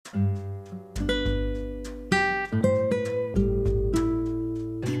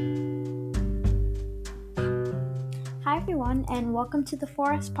and welcome to the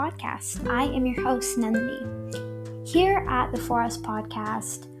 4S Podcast. I am your host, Nandini. Here at the 4S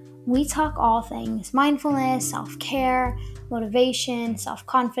Podcast, we talk all things mindfulness, self-care, motivation,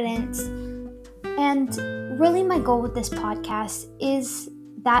 self-confidence, and really my goal with this podcast is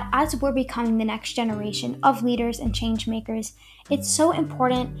that as we're becoming the next generation of leaders and change makers, it's so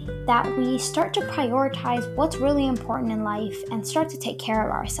important that we start to prioritize what's really important in life and start to take care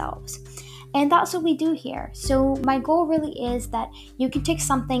of ourselves. And that's what we do here. So my goal really is that you can take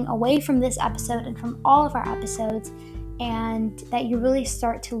something away from this episode and from all of our episodes, and that you really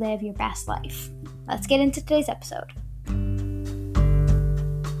start to live your best life. Let's get into today's episode.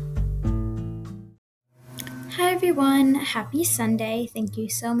 Hi everyone, happy Sunday. Thank you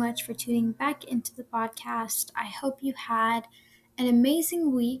so much for tuning back into the podcast. I hope you had an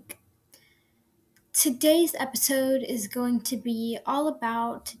amazing week. Today's episode is going to be all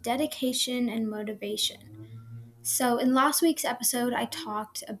about dedication and motivation. So in last week's episode, I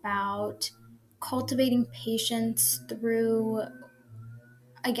talked about cultivating patience through,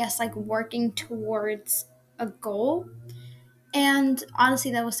 working towards a goal. And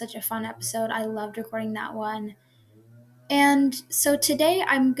honestly, that was such a fun episode. I loved recording that one. And so today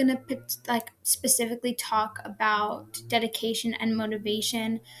I'm going to specifically talk about dedication and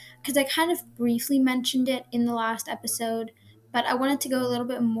motivation because I kind of briefly mentioned it in the last episode, but I wanted to go a little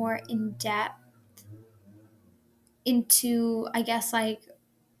bit more in depth into,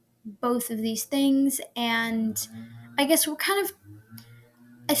 both of these things. And I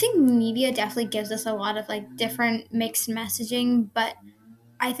think media definitely gives us a lot of different mixed messaging, but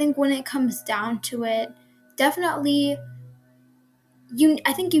I think when it comes down to it, definitely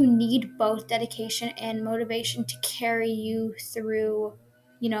I think you need both dedication and motivation to carry you through,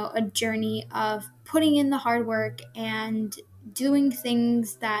 a journey of putting in the hard work and doing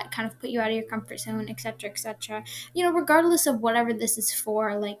things that kind of put you out of your comfort zone, etc., etc. Regardless of whatever this is for,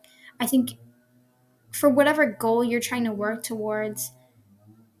 I think for whatever goal you're trying to work towards,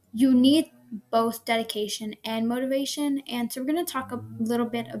 you need both dedication and motivation. And so we're going to talk a little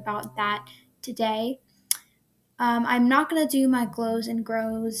bit about that today. I'm not going to do my glows and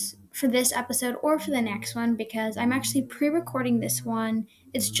grows for this episode or for the next one because I'm actually pre-recording this one.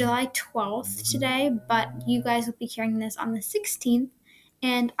 It's July 12th today, but you guys will be hearing this on the 16th,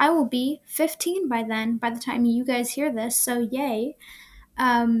 and I will be 15 by then, by the time you guys hear this, so yay.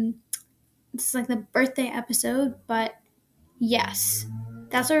 It's like the birthday episode, but yes,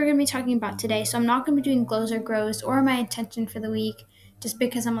 that's what we're going to be talking about today. So I'm not going to be doing glows or grows or my intention for the week just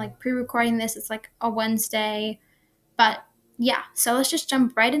because I'm pre-recording this. It's a Wednesday. But yeah, so let's just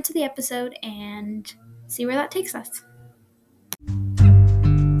jump right into the episode and see where that takes us.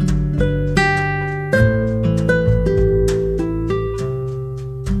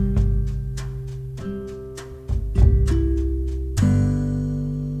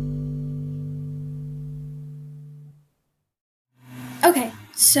 Okay,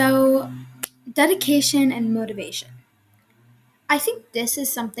 so dedication and motivation. I think this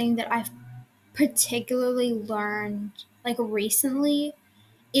is something that I've particularly learned recently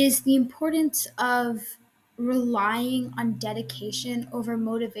is the importance of relying on dedication over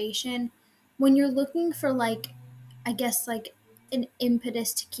motivation when you're looking for an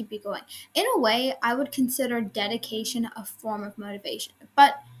impetus to keep you going. In a way, I would consider dedication a form of motivation.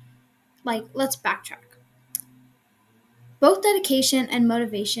 But let's backtrack. Both dedication and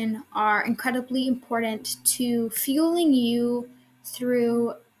motivation are incredibly important to fueling you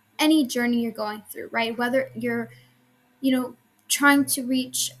through any journey you're going through, right? Whether you're, trying to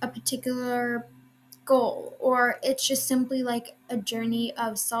reach a particular goal, or it's just simply a journey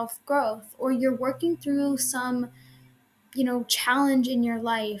of self-growth, or you're working through some, challenge in your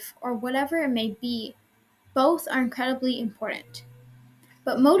life, or whatever it may be, both are incredibly important.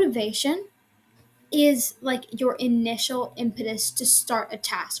 But motivation is your initial impetus to start a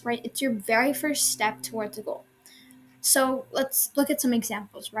task, right? It's your very first step towards a goal. So let's look at some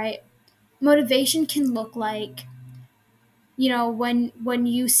examples, right? Motivation can look like, when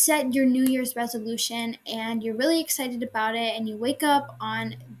you set your New Year's resolution and you're really excited about it and you wake up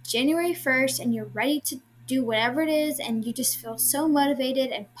on January 1st and you're ready to do whatever it is and you just feel so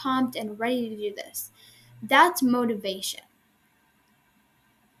motivated and pumped and ready to do this. That's motivation.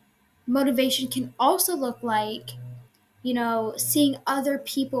 Motivation can also look like, seeing other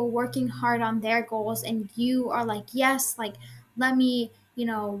people working hard on their goals and you are yes, let me,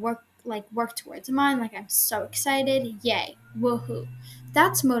 work towards mine. I'm so excited. Yay. Woohoo.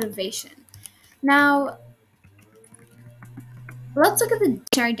 That's motivation. Now, let's look at the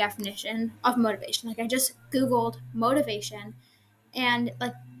dictionary definition of motivation. I just Googled motivation and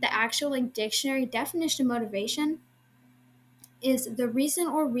the actual dictionary definition of motivation is the reason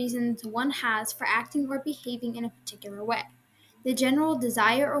or reasons one has for acting or behaving in a particular way, the general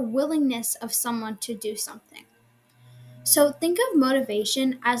desire or willingness of someone to do something. So think of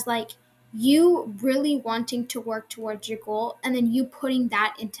motivation as like you really wanting to work towards your goal and then you putting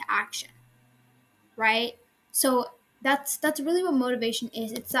that into action, right? So that's really what motivation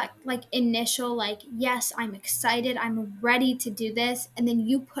is. It's that like initial like, yes, I'm excited, I'm ready to do this, and then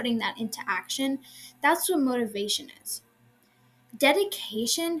you putting that into action. That's what motivation is.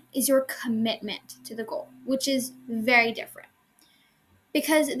 Dedication is your commitment to the goal, which is very different.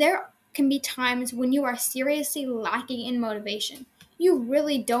 Because there can be times when you are seriously lacking in motivation. You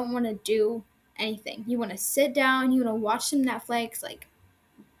really don't want to do anything. You want to sit down, you want to watch some Netflix, like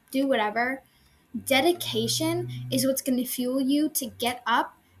do whatever. Dedication is what's going to fuel you to get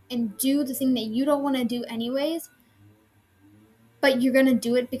up and do the thing that you don't want to do anyways, but you're going to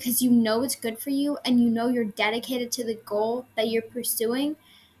do it because you know it's good for you and you know you're dedicated to the goal that you're pursuing.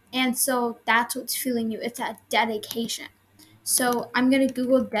 And so that's what's fueling you. It's that dedication. So I'm going to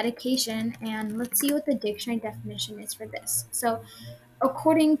Google dedication and let's see what the dictionary definition is for this. So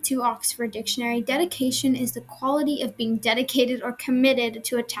according to Oxford Dictionary, dedication is the quality of being dedicated or committed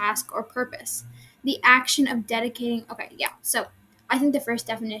to a task or purpose. The action of dedicating. Okay, yeah. So I think the first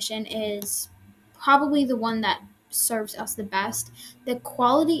definition is probably the one that serves us the best. The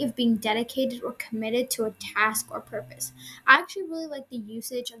quality of being dedicated or committed to a task or purpose. I actually really like the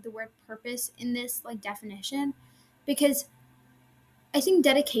usage of the word purpose in this like definition because I think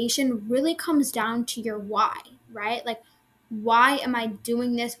dedication really comes down to your why, right? Like, why am I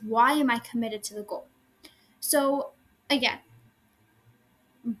doing this? Why am I committed to the goal? So, again,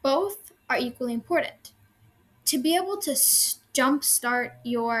 both are equally important. To be able to jumpstart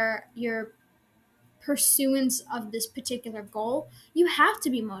your pursuance of this particular goal, you have to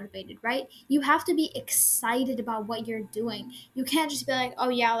be motivated, right? You have to be excited about what you're doing. You can't just be like, oh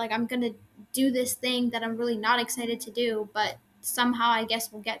yeah, like I'm going to do this thing that I'm really not excited to do, but somehow I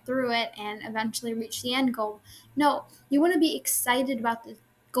guess we'll get through it and eventually reach the end goal. No, you want to be excited about the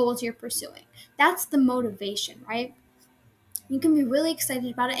goals you're pursuing. That's the motivation, right? You can be really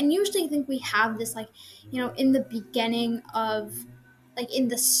excited about it, and usually I think we have this like, in the beginning of like in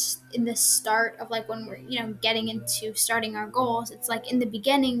the start of like when we're getting into starting our goals. It's like in the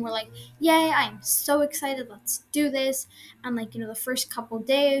beginning we're like, yay, I'm so excited, let's do this. And like the first couple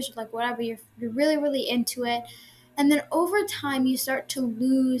days or like whatever, you're really really into it. And then over time you start to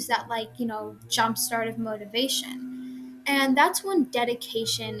lose that like jump start of motivation, and that's when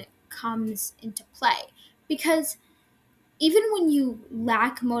dedication comes into play. Because even when you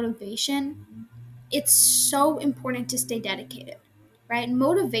lack motivation, it's so important to stay dedicated, right?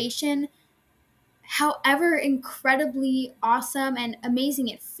 Motivation, however incredibly awesome and amazing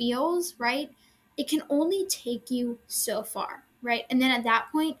it feels, right? It can only take you so far, right? And then at that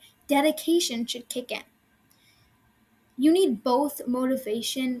point, dedication should kick in. You need both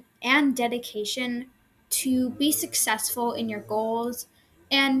motivation and dedication to be successful in your goals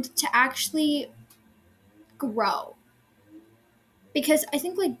and to actually grow. Because I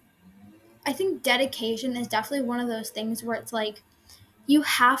think dedication is definitely one of those things where it's like you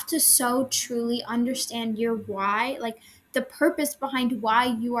have to so truly understand your why, like the purpose behind why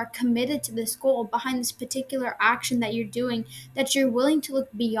you are committed to this goal, behind this particular action that you're doing, that you're willing to look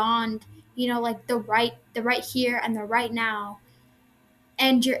beyond, like the right here and the right now.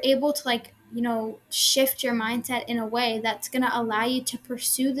 And you're able to like, shift your mindset in a way that's going to allow you to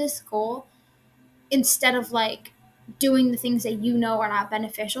pursue this goal instead of like doing the things that are not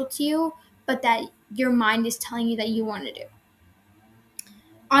beneficial to you, but that your mind is telling you that you want to do.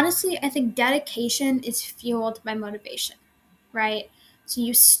 Honestly, I think dedication is fueled by motivation, right? So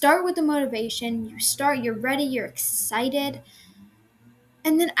you start with the motivation, you're ready, you're excited.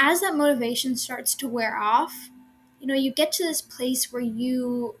 And then as that motivation starts to wear off, you get to this place where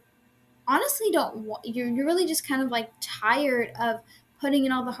you honestly you're really just kind of like tired of putting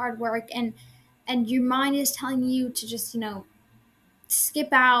in all the hard work, and your mind is telling you to just, skip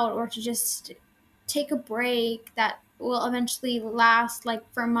out or to just take a break that will eventually last like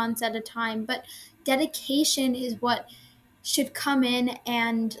for months at a time. But dedication is what should come in,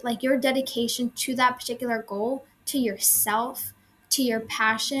 and like your dedication to that particular goal, to yourself, to your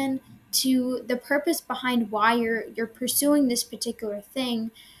passion, to the purpose behind why you're pursuing this particular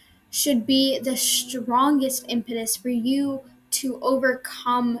thing should be the strongest impetus for you to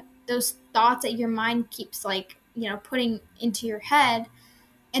overcome those thoughts that your mind keeps like, putting into your head,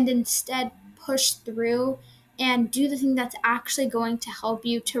 and instead push through and do the thing that's actually going to help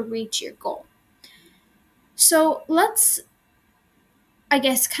you to reach your goal. So let's, I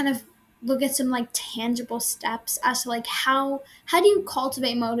guess, kind of look at some like tangible steps as to like how do you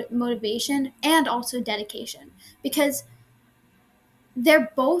cultivate motivation and also dedication, because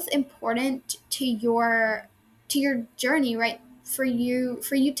they're both important to your journey, right? For you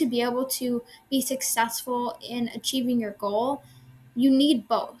to be able to be successful in achieving your goal, you need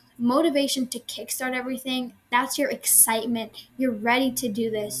both motivation to kickstart everything. That's your excitement. You're ready to do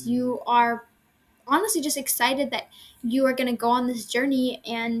this. You are honestly just excited that you are going to go on this journey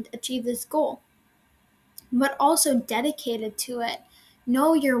and achieve this goal, but also dedicated to it.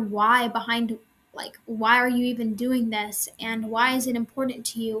 Know your why behind, like, why are you even doing this and why is it important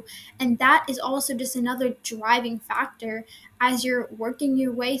to you? And that is also just another driving factor as you're working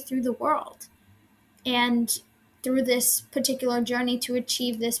your way through the world and through this particular journey to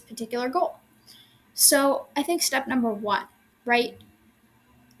achieve this particular goal. So I think step number one, right?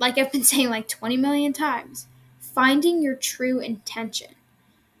 Like I've been saying like 20 million times, finding your true intention,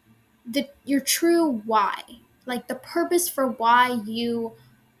 your true why, like the purpose for why you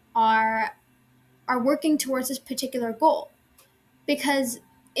are are working towards this particular goal. Because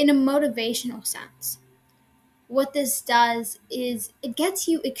in a motivational sense, what this does is it gets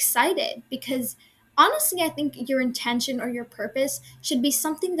you excited, because honestly I think your intention or your purpose should be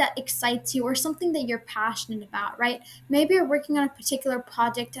something that excites you or something that you're passionate about, right? Maybe you're working on a particular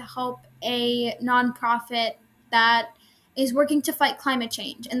project to help a nonprofit that is working to fight climate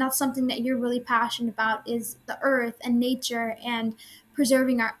change, and that's something that you're really passionate about, is the earth and nature and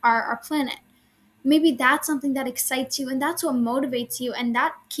preserving our planet. Maybe that's something that excites you and that's what motivates you and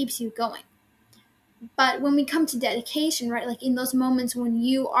that keeps you going. But when we come to dedication, right, like in those moments when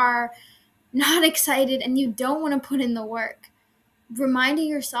you are not excited and you don't want to put in the work, reminding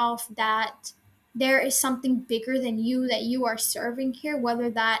yourself that there is something bigger than you that you are serving here,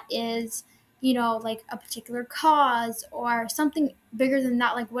 whether that is, like a particular cause or something bigger than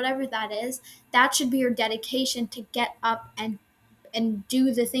that, like whatever that is, that should be your dedication to get up and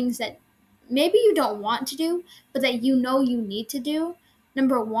do the things that maybe you don't want to do, but that you need to do.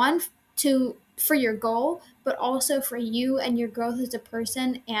 Number one, to for your goal, but also for you and your growth as a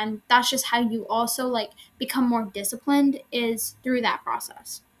person. And that's just how you also like become more disciplined, is through that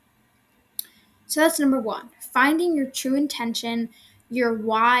process. So that's number one, finding your true intention, your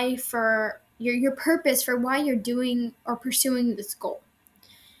why for your purpose for why you're doing or pursuing this goal.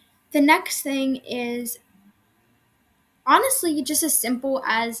 The next thing is honestly just as simple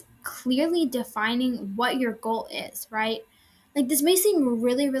as clearly defining what your goal is, right? Like this may seem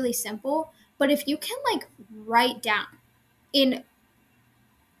really, really simple, but if you can like write down in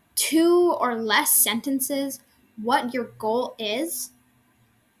two or less sentences what your goal is,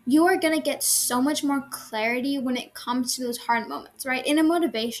 you are going to get so much more clarity when it comes to those hard moments, right? In a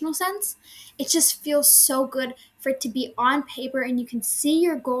motivational sense, it just feels so good for it to be on paper and you can see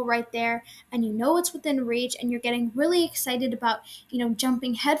your goal right there and you know it's within reach and you're getting really excited about,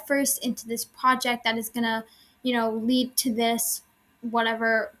 jumping headfirst into this project that is going to, lead to this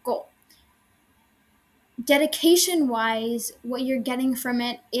whatever goal. Dedication wise, what you're getting from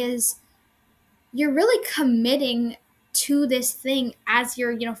it is you're really committing to this thing as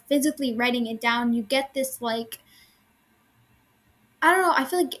you're, physically writing it down. You get this like, I don't know, I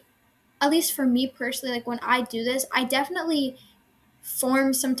feel like at least for me personally, like when I do this, I definitely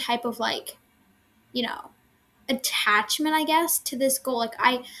form some type of like, you know, attachment, I guess, to this goal. Like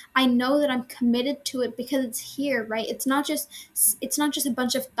I know that I'm committed to it because it's here, right? It's not just a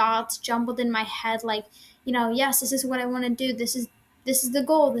bunch of thoughts jumbled in my head, like, yes, this is what I want to do, this is the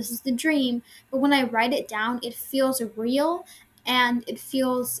goal, this is the dream. But when I write it down, it feels real and it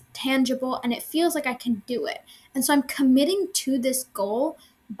feels tangible and it feels like I can do it. And so I'm committing to this goal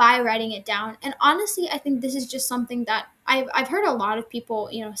by writing it down. And honestly, I think this is just something that I've heard a lot of people,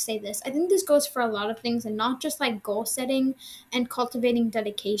 say this. I think this goes for a lot of things and not just like goal setting and cultivating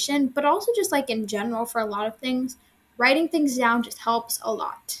dedication, but also just like in general for a lot of things. Writing things down just helps a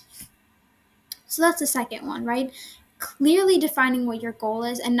lot. So that's the second one, right? Clearly defining what your goal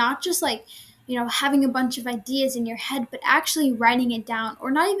is and not just like, having a bunch of ideas in your head, but actually writing it down,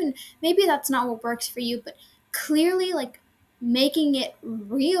 or not even, maybe that's not what works for you, but clearly like making it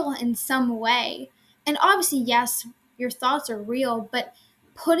real in some way. And obviously, yes, your thoughts are real, but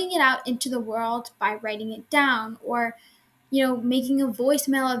putting it out into the world by writing it down, or, making a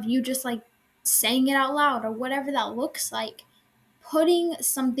voicemail of you just like saying it out loud or whatever that looks like. Putting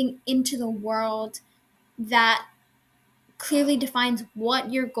something into the world that clearly defines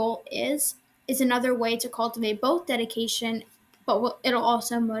what your goal is another way to cultivate both dedication, but it'll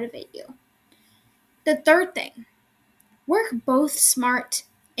also motivate you. The third thing, work both smart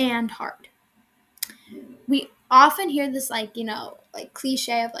and hard. We often hear this like, like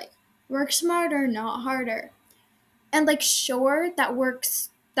cliche of like Work smarter, not harder. And like, sure, that works.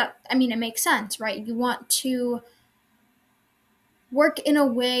 It makes sense, right? You want to work in a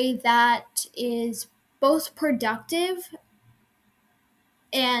way that is both productive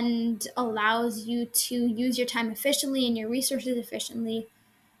and allows you to use your time efficiently and your resources efficiently.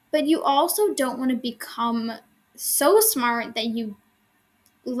 But you also don't want to become so smart that you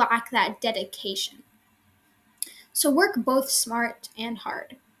lack that dedication. So work both smart and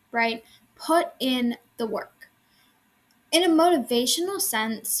hard, right? Put in the work. In a motivational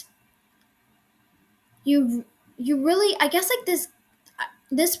sense, you you really, I guess, like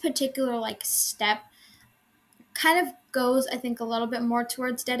this particular like step kind of goes, I think, a little bit more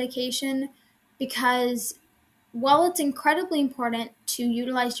towards dedication, because while it's incredibly important to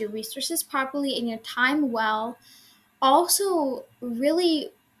utilize your resources properly and your time well, also really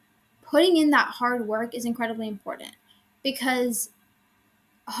putting in that hard work is incredibly important, because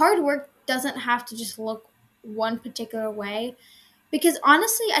hard work doesn't have to just look one particular way. Because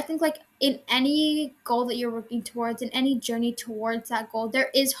honestly, I think like in any goal that you're working towards, in any journey towards that goal, there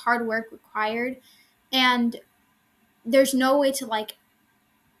is hard work required, and there's no way to like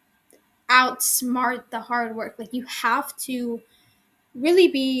outsmart the hard work. Like, you have to really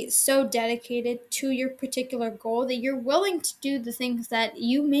be so dedicated to your particular goal that you're willing to do the things that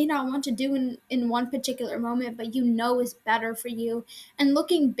you may not want to do in one particular moment, but you know is better for you. And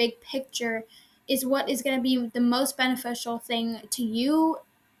looking big picture is what is going to be the most beneficial thing to you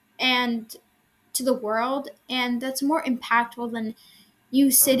and to the world. And that's more impactful than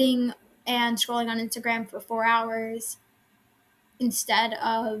you sitting and scrolling on Instagram for 4 hours instead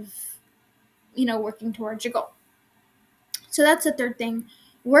of, working towards your goal. So that's the third thing.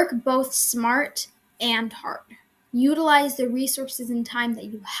 Work both smart and hard. Utilize the resources and time that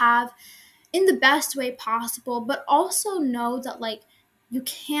you have in the best way possible, but also know that like you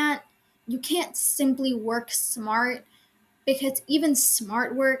can't you can't simply work smart, because even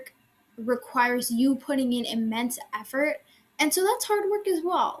smart work requires you putting in immense effort. And so that's hard work as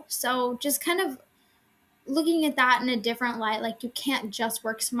well. So just kind of looking at that in a different light, like, you can't just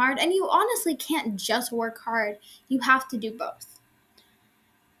work smart, and you honestly can't just work hard. You have to do both.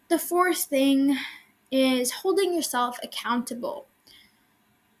 The fourth thing is holding yourself accountable.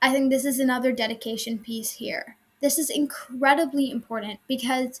 I think this is another dedication piece here. This is incredibly important,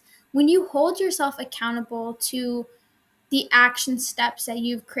 because when you hold yourself accountable to the action steps that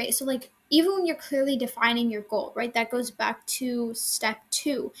you've created, so like even when you're clearly defining your goal, right? That goes back to step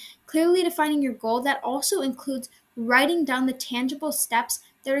 2. Clearly defining your goal, that also includes writing down the tangible steps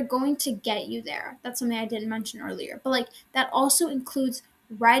that are going to get you there. That's something I didn't mention earlier. But like, that also includes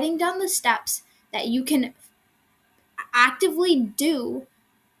writing down the steps that you can actively do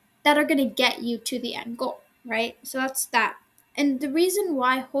that are going to get you to the end goal, right? So that's that. And the reason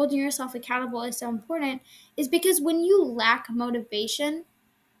why holding yourself accountable is so important is because when you lack motivation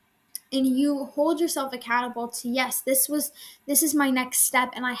and you hold yourself accountable to, yes, this is my next step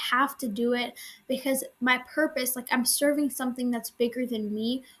and I have to do it because my purpose, like, I'm serving something that's bigger than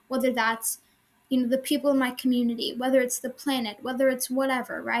me, whether that's, the people in my community, whether it's the planet, whether it's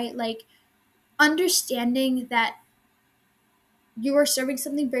whatever, right? Like, understanding that you are serving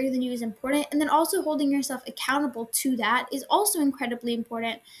something bigger than you is important, and then also holding yourself accountable to that is also incredibly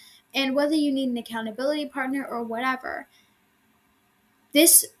important. And whether you need an accountability partner or whatever,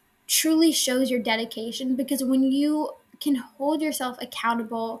 this truly shows your dedication, because when you can hold yourself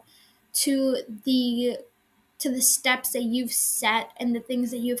accountable to the steps that you've set and the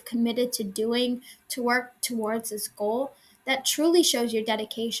things that you've committed to doing to work towards this goal, that truly shows your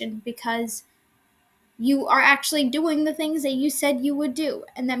dedication, because you are actually doing the things that you said you would do.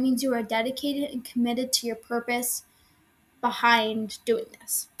 And that means you are dedicated and committed to your purpose behind doing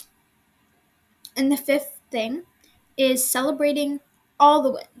this. And the fifth thing is celebrating all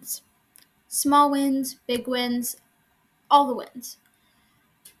the wins. Small wins, big wins, all the wins.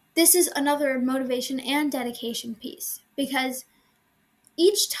 This is another motivation and dedication piece, because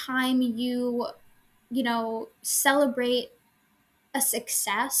each time celebrate a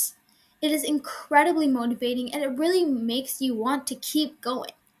success, it is incredibly motivating, and it really makes you want to keep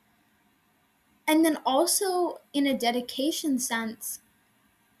going. And then also, in a dedication sense,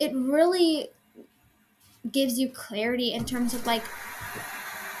 it really gives you clarity in terms of like,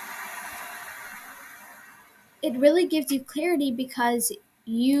 it really gives you clarity because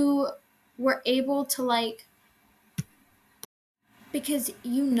you were able to like, because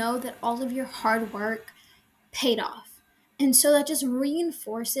you know that all of your hard work paid off. And so that just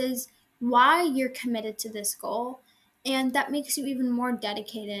reinforces why you're committed to this goal, and that makes you even more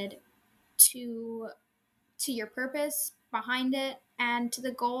dedicated to your purpose behind it and to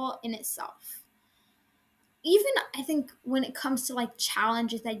the goal in itself. Even I think when it comes to like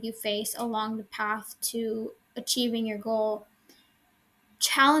challenges that you face along the path to achieving your goal,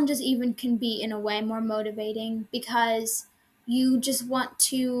 challenges even can be in a way more motivating because you just want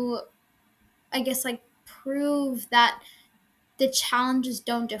to, I guess, like prove that the challenges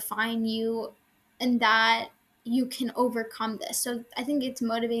don't define you and that you can overcome this. So I think it's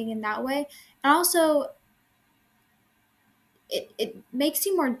motivating in that way. And also it makes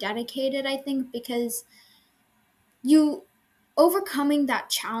you more dedicated, I think, because you overcoming that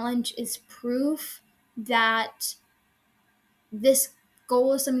challenge is proof that this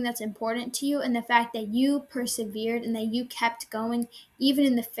goal is something that's important to you, and the fact that you persevered and that you kept going even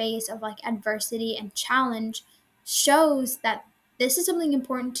in the face of like adversity and challenge shows that this is something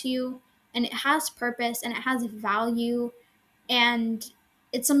important to you, and it has purpose and it has value, and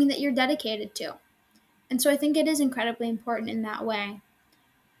it's something that you're dedicated to. And so I think it is incredibly important in that way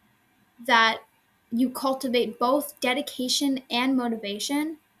that you cultivate both dedication and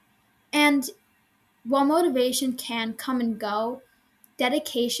motivation. And while motivation can come and go,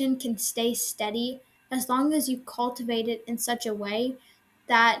 dedication can stay steady as long as you cultivate it in such a way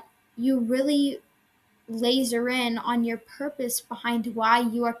that you really laser in on your purpose behind why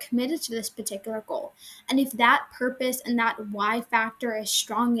you are committed to this particular goal. And if that purpose and that why factor is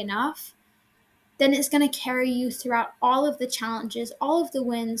strong enough, then it's going to carry you throughout all of the challenges, all of the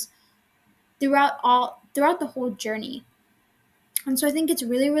wins, throughout the whole journey. And so I think it's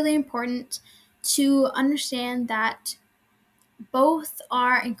really, really important to understand that both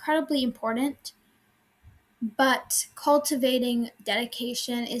are incredibly important, but cultivating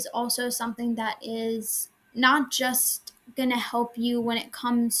dedication is also something that is not just going to help you when it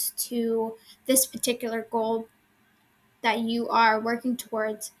comes to this particular goal that you are working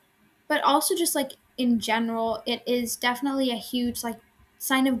towards, but also just like in general, it is definitely a huge like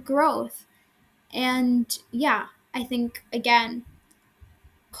sign of growth. And yeah, I think again,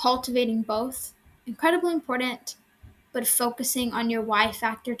 cultivating both, incredibly important, but focusing on your why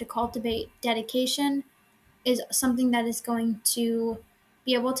factor to cultivate dedication is something that is going to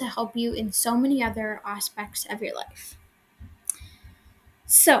be able to help you in so many other aspects of your life.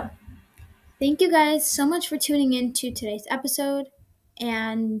 So, thank you guys so much for tuning in to today's episode,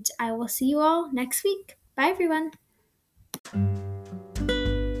 and I will see you all next week. Bye, everyone.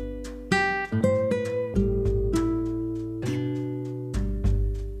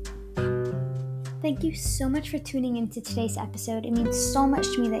 Thank you so much for tuning into today's episode. It means so much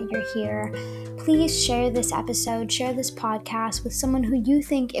to me that you're here. Please share this episode, share this podcast with someone who you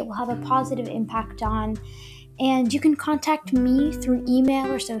think it will have a positive impact on. And you can contact me through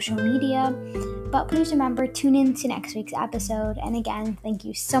email or social media. But please remember, tune in to next week's episode. And again, thank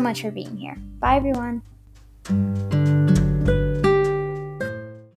you so much for being here. Bye, everyone.